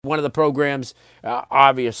one of the programs,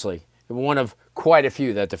 obviously, one of quite a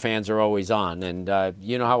few that the fans are always on. And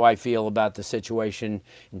you know how I feel about the situation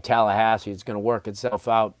in Tallahassee. It's going to work itself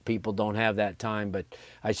out. People don't have that time, but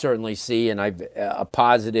I certainly see a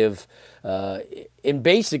positive in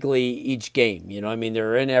basically each game. You know, I mean,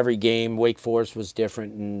 they're in every game. Wake Forest was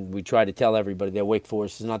different, and we try to tell everybody that Wake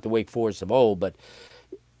Forest is not the Wake Forest of old, but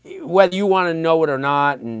whether you want to know it or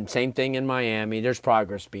not, and same thing in Miami, there's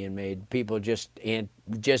progress being made. People just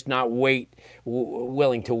not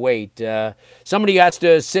willing to wait. Somebody has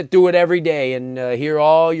to sit through it every day and hear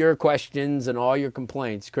all your questions and all your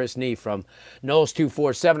complaints. Chris Nee from Knowles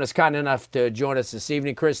 247 is kind enough to join us this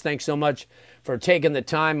evening. Chris, thanks so much for taking the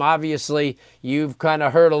time. Obviously, you've kind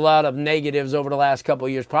of heard a lot of negatives over the last couple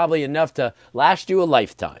of years, probably enough to last you a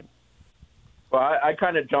lifetime. Well, I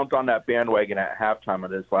kind of jumped on that bandwagon at halftime of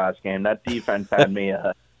this last game. That defense had me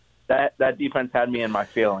that defense had me in my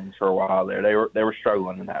feelings for a while there. They were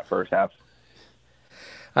struggling in that first half.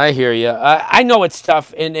 I hear you. I know it's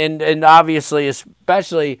tough, and obviously,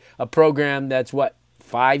 especially a program that's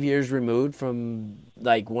 5 years removed from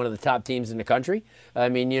like one of the top teams in the country. I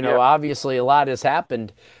mean, you know, Obviously a lot has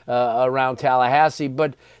happened around Tallahassee,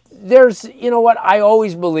 but there's, you know what, I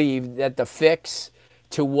always believe that the fix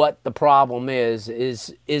to what the problem is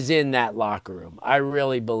in that locker room. I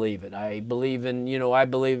really believe it. I believe in,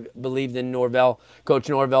 believed in Norvell, Coach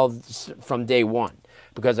Norvell from day one,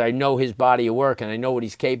 because I know his body of work and I know what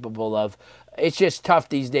he's capable of. It's just tough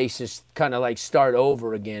these days to kind of like start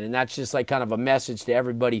over again. And that's just like kind of a message to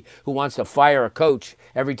everybody who wants to fire a coach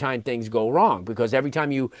every time things go wrong, because every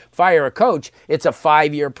time you fire a coach, it's a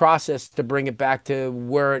 5-year process to bring it back to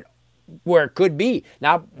where it could be,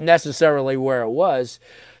 not necessarily where it was.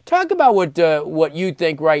 Talk about what you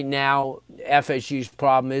think right now FSU's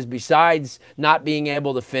problem is, besides not being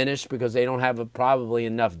able to finish because they don't have probably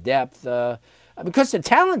enough depth. Because the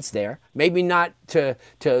talent's there, maybe not to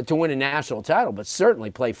win a national title, but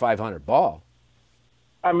certainly play 500 ball.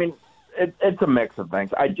 I mean, it's a mix of things.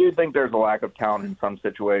 I do think there's a lack of talent in some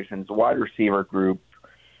situations. The wide receiver group,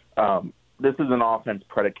 this is an offense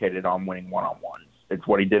predicated on winning one-on-ones. It's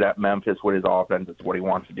what he did at Memphis with his offense. It's what he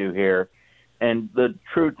wants to do here. And the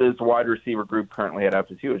truth is the wide receiver group currently at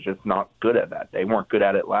FSU is just not good at that. They weren't good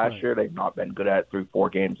at it last year. They've not been good at it through 4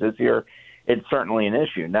 games this year. It's certainly an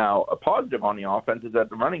issue. Now, a positive on the offense is that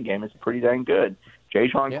the running game is pretty dang good.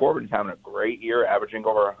 Ja'Shawn Corbin's having a great year, averaging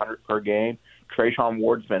over 100 per game. Trayshawn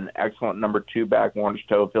Ward's been an excellent number 2 back. Lawrence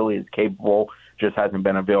Toafili is capable, just hasn't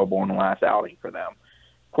been available in the last outing for them.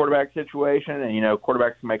 Quarterback situation, and,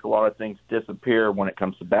 quarterbacks can make a lot of things disappear when it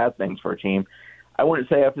comes to bad things for a team. I wouldn't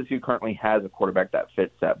say FSU currently has a quarterback that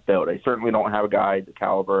fits that bill. They certainly don't have a guy the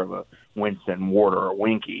caliber of a Winston, Ward, or a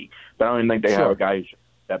Winky, but I don't even think they have a guy who should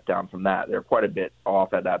step down from that. They're quite a bit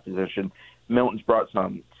off at that position. Milton's brought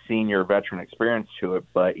some senior veteran experience to it,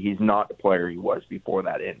 but he's not the player he was before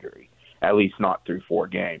that injury, at least not through 4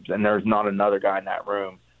 games. And there's not another guy in that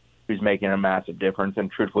room who's making a massive difference. And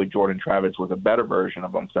truthfully, Jordan Travis was a better version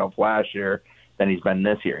of himself last year than he's been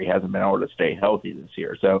this year. He hasn't been able to stay healthy this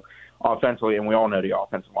year. So offensively, and we all know the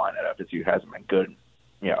offensive line at FSU hasn't been good,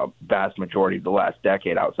 vast majority of the last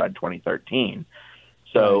decade outside 2013.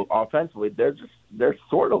 So offensively, they're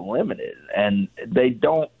sort of limited, and they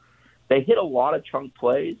hit a lot of chunk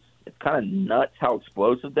plays. It's kind of nuts how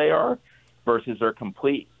explosive they are versus their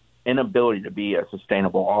complete inability to be a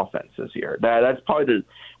sustainable offense this year. That's probably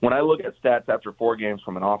when I look at stats after 4 games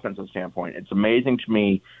from an offensive standpoint, it's amazing to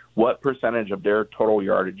me what percentage of their total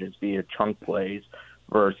yardage is via chunk plays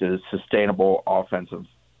versus sustainable offensive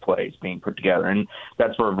plays being put together. And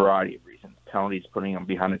that's for a variety of reasons. Penalties, putting them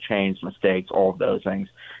behind the chains, mistakes, all of those things.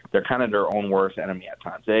 They're kind of their own worst enemy at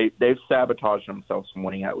times. They've sabotaged themselves from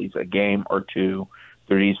winning at least a game or 2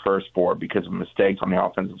 through these first 4 because of mistakes on the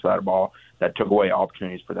offensive side of the ball that took away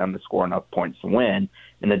opportunities for them to score enough points to win.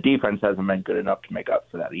 And the defense hasn't been good enough to make up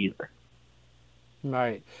for that either.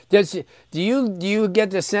 Right. Do you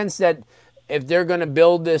get the sense that if they're going to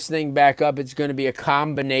build this thing back up, it's going to be a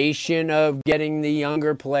combination of getting the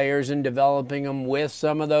younger players and developing them with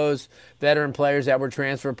some of those veteran players that were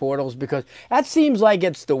transfer portals? Because that seems like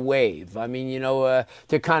it's the wave. I mean,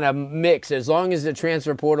 to kind of mix, as long as the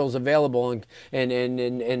transfer portal is available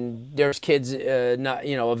and there's kids not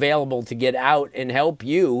available to get out and help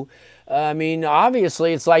you. I mean,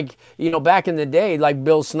 obviously, it's like, back in the day, like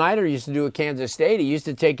Bill Snyder used to do at Kansas State. He used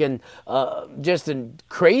to take in just a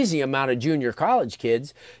crazy amount of junior college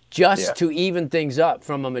kids just to even things up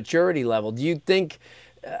from a maturity level. Do you think,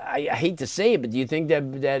 I hate to say it, but do you think that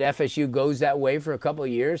FSU goes that way for a couple of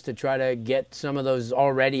years to try to get some of those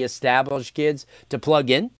already established kids to plug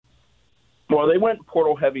in? Well, they went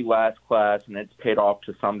portal heavy last class, and it's paid off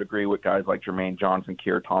to some degree with guys like Jermaine Johnson,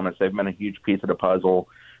 Keir Thomas. They've been a huge piece of the puzzle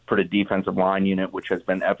for the defensive line unit, which has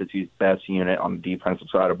been FSU's best unit on the defensive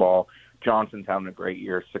side of the ball. Johnson's having a great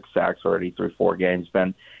year, 6 sacks already through 4 games.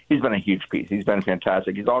 He's been a huge piece. He's been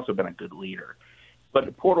fantastic. He's also been a good leader. But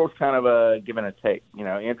the portal's kind of a give and a take. You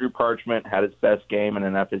know, Andrew Parchment had his best game in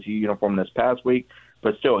an FSU uniform this past week,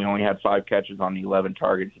 but still, he only had 5 catches on the 11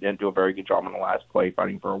 targets. He didn't do a very good job on the last play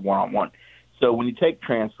fighting for a one-on-one. So when you take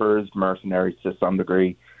transfers, mercenaries to some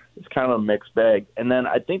degree, it's kind of a mixed bag. And then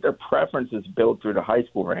I think their preference is built through the high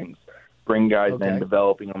school ranks, bring guys in,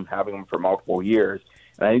 developing them, having them for multiple years.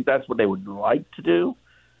 And I think that's what they would like to do.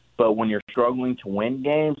 But when you're struggling to win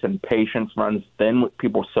games and patience runs thin with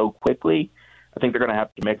people so quickly, I think they're going to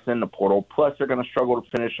have to mix in the portal. Plus, they're going to struggle to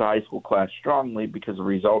finish the high school class strongly because the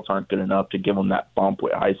results aren't good enough to give them that bump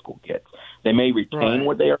with high school kids. They may retain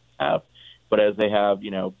what they have, but as they have,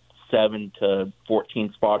 7 to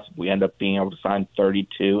 14 spots, if we end up being able to sign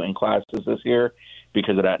 32 in classes this year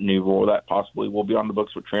because of that new rule that possibly will be on the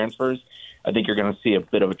books with transfers, I think you're going to see a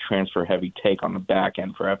bit of a transfer-heavy take on the back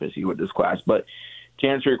end for FSU with this class. But to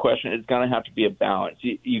answer your question, it's going to have to be a balance.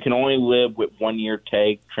 You can only live with one-year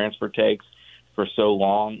transfer takes for so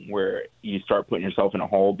long where you start putting yourself in a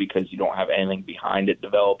hole because you don't have anything behind it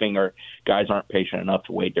developing, or guys aren't patient enough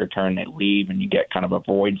to wait their turn, they leave, and you get kind of a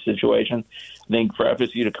void situation. I think for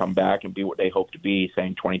FSU to come back and be what they hope to be,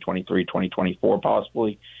 saying 2023, 2024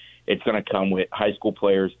 possibly, it's going to come with high school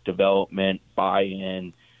players' development,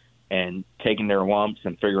 buy-in, and taking their lumps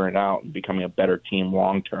and figuring it out and becoming a better team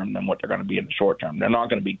long-term than what they're going to be in the short term. They're not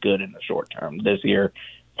going to be good in the short term this year,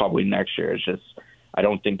 probably next year. It's just I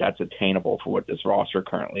don't think that's attainable for what this roster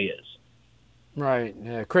currently is. Right.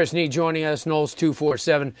 Chris Nee joining us, Knowles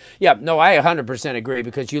 247. Yeah, no, I 100% agree,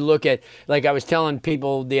 because you look at, like I was telling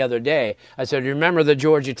people the other day, I said, remember the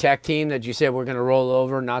Georgia Tech team that you said we're going to roll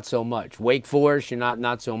over? Not so much. Wake Forest, you're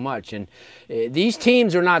not so much. And these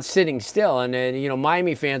teams are not sitting still. And,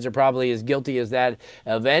 Miami fans are probably as guilty as that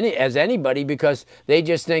as anybody, because they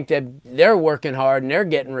just think that they're working hard and they're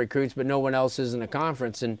getting recruits, but no one else is in the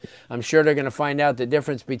conference. And I'm sure they're going to find out the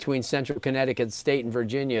difference between Central Connecticut State and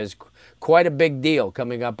Virginia is quite a big deal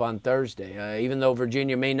coming up on Thursday. Even though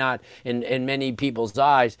Virginia may not, in many people's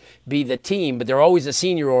eyes, be the team, but they're always a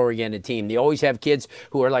senior-oriented team. They always have kids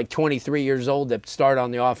who are like 23 years old that start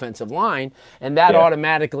on the offensive line, and that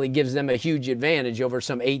automatically gives them a huge advantage over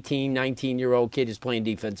some 18, 19-year-old kid who's playing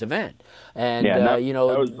defensive end. And,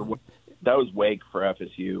 that was Wake for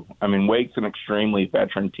FSU. I mean, Wake's an extremely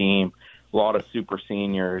veteran team, a lot of super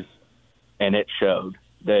seniors, and it showed.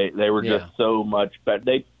 They were just so much better.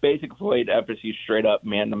 They basically played FSU straight up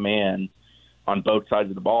man-to-man on both sides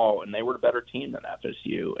of the ball, and they were a better team than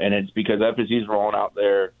FSU. And it's because FSU's rolling out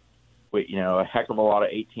there with, a heck of a lot of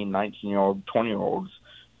 18, 19-year-old, 20-year-olds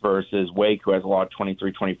versus Wake, who has a lot of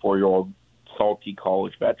 23, 24-year-old salty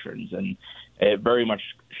college veterans. And it very much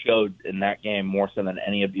showed in that game more so than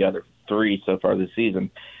any of the other 3 so far this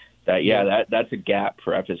season that, that's a gap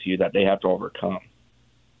for FSU that they have to overcome.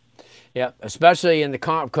 Yeah, especially in the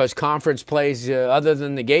because conference plays, other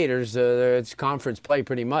than the Gators, it's conference play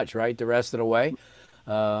pretty much, right? The rest of the way.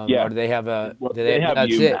 Or do they have a? They have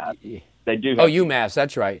that's UMass. It. They do. Have UMass.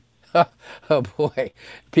 That's right. Oh boy,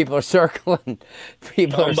 people are circling.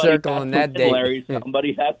 People are circling that day. Larry,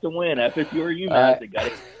 somebody has to win. FSU or UMass. They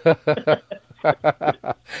got it.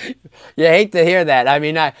 You hate to hear that. I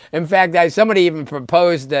mean, in fact, somebody even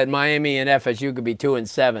proposed that Miami and FSU could be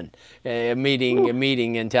 2-7,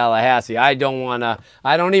 meeting in Tallahassee. I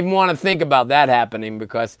don't even want to think about that happening,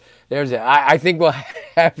 because I think we'll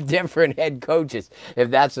have different head coaches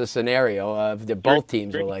if that's the scenario. If both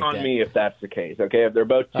teams are like that. Drinks on me if that's the case. Okay, if they're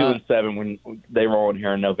both 2-7 when they roll in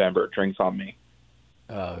here in November, drinks on me.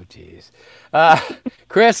 Oh, geez.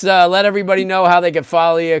 Chris, let everybody know how they can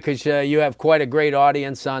follow you, because you have quite a great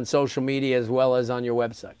audience on social media as well as on your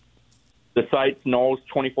website. The site's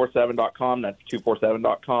Knowles247.com. That's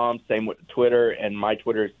 247.com. Same with Twitter, and my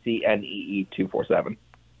Twitter is CNEE247.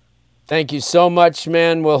 Thank you so much,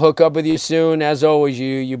 man. We'll hook up with you soon. As always,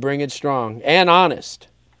 you bring it strong and honest.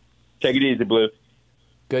 Take it easy, Blue.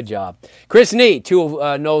 Good job. Chris Nee,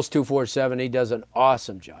 Knowles 247. He does an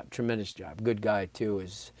awesome job, tremendous job. Good guy, too,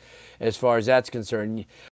 as far as that's concerned.